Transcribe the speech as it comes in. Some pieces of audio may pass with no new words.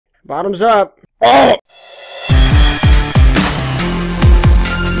Bottoms up. Oh!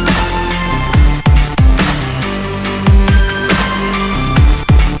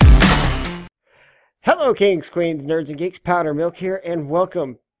 Hello, kings, queens, nerds, and geeks. Powder Milk here, and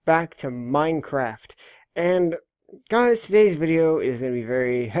welcome back to Minecraft. And, guys, today's video is going to be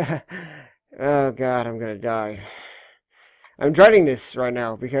very... oh, God, I'm going to die. I'm dreading this right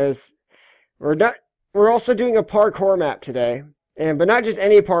now, because we're also doing a parkour map today. But not just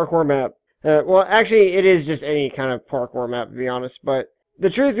any parkour map. Well, actually, it is just any kind of parkour map, to be honest. But the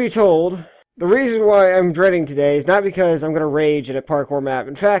truth be told, the reason why I'm dreading today is not because I'm going to rage at a parkour map.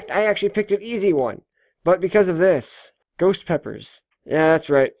 In fact, I actually picked an easy one. But because of this. Ghost peppers. Yeah, that's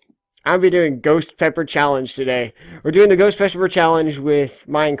right. I'll be doing Ghost Pepper Challenge today. We're doing the Ghost Pepper Challenge with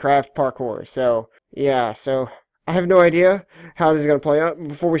Minecraft parkour. So, yeah, so I have no idea how this is going to play out.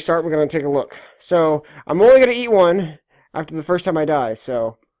 Before we start, we're going to take a look. So, I'm only going to eat one after the first time I die,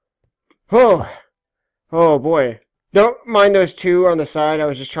 so... Oh boy. Don't mind those two on the side. I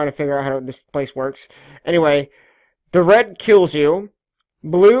was just trying to figure out how this place works. Anyway, the red kills you.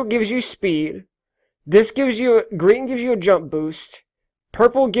 Blue gives you speed. This gives you... Green gives you a jump boost.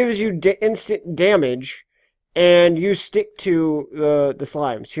 Purple gives you instant damage. And you stick to the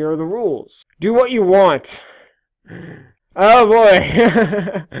slimes. Here are the rules. Do what you want. Oh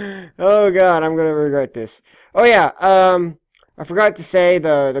boy. Oh god, I'm gonna regret this. Oh yeah, I forgot to say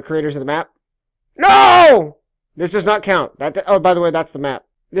the creators of the map. No! This does not count. Oh, by the way, that's the map.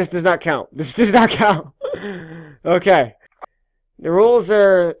 This does not count. This does not count. Okay. The rules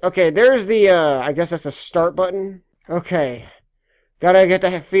are... Okay, there's the, I guess that's the start button. Okay. Gotta get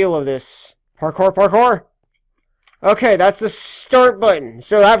the feel of this. Parkour, parkour! Okay, that's the start button.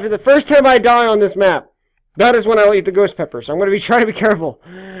 So after the first time I die on this map, that is when I'll eat the ghost pepper. So I'm going to be trying to be careful.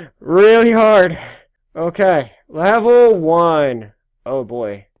 Really hard. Okay. Level 1. Oh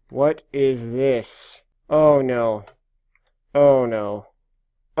boy. What is this? Oh no. Oh no.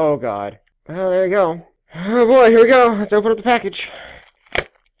 Oh god. Oh, there you go. Oh boy, here we go. Let's open up the package.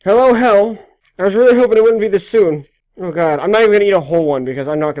 Hello, hell. I was really hoping it wouldn't be this soon. Oh god. I'm not even going to eat a whole one because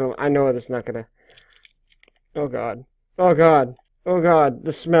I'm not going to... I know it's not going to... Oh god. Oh god. Oh god.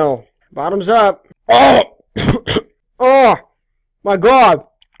 The smell. Bottoms up. Oh! Oh! My god!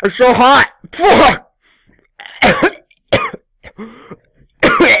 It's so hot!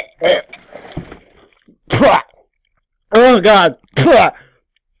 Oh god!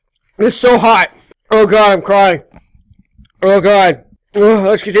 It's so hot! Oh god, I'm crying! Oh god!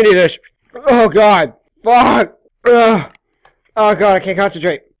 Let's continue this! Oh god! Fuck! Oh god, I can't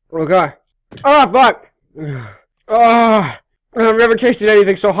concentrate! Oh god! Oh fuck! Oh! I've never tasted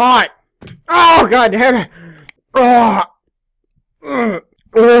anything so hot! Oh god damn it! Oh! My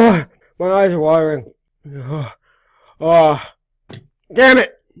eyes are watering. Oh! Damn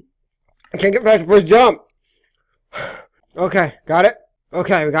it! I can't get past the first jump! Okay, got it?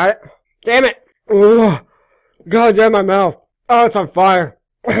 Okay, we got it. Damn it! God damn my mouth! Oh, it's on fire!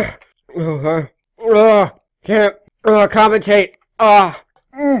 Can't commentate! I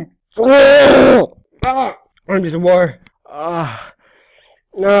need some water.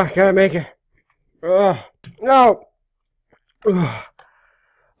 No, gotta make it. No!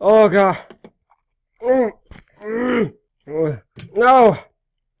 Oh god! No!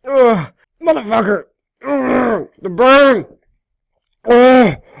 Motherfucker! The burn!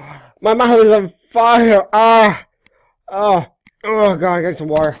 My mouth is on fire! Oh god, I gotta get some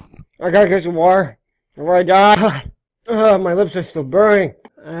water. I gotta get some water before I die. My lips are still burning.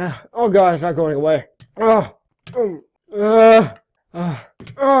 Oh god, it's not going away. I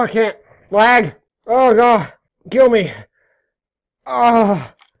can't. Lag! Oh god! Kill me!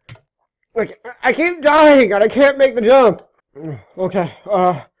 Oh! I keep dying and I can't make the jump! Okay,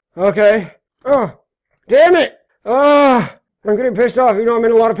 okay. Oh! Damn it! I'm getting pissed off even though I'm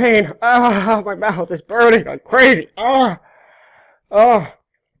in a lot of pain. My mouth is burning like crazy. What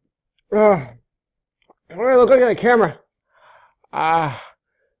do I look like in the camera? Are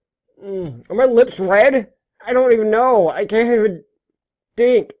my lips red? I don't even know. I can't even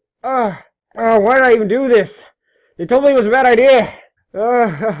think. Why did I even do this? They told me it was a bad idea.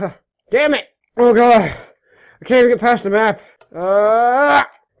 Damn it! Oh god. I can't even get past the map. Oh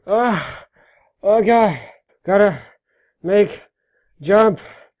god. Gotta make jump.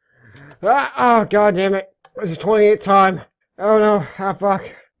 Oh god damn it. This is 28th time. Oh no. Ah fuck.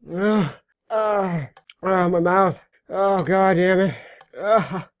 My mouth. Oh god damn it.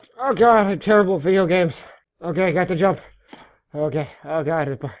 Oh god, I'm terrible at video games. Okay, got the jump. Okay. Oh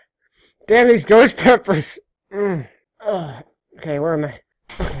god. Damn these ghost peppers. Okay, where am I?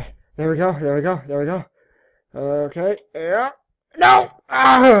 Okay. There we go. There we go. There we go. Okay. Yeah. No!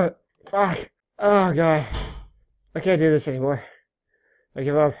 Fuck. Oh, God. I can't do this anymore. I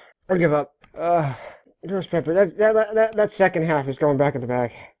give up. I give up. Ghost pepper. That second half is going back in the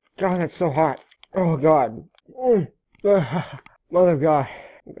bag. God, that's so hot. Oh, God. Mother of God.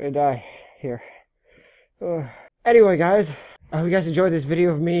 I'm gonna die here. Anyway, guys, I hope you guys enjoyed this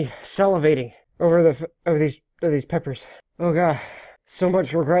video of me salivating over these peppers. Oh, God. So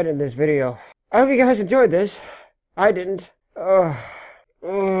much regret in this video. I hope you guys enjoyed this. I didn't.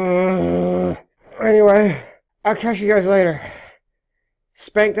 Anyway, I'll catch you guys later.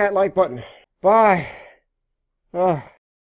 Spank that like button. Bye.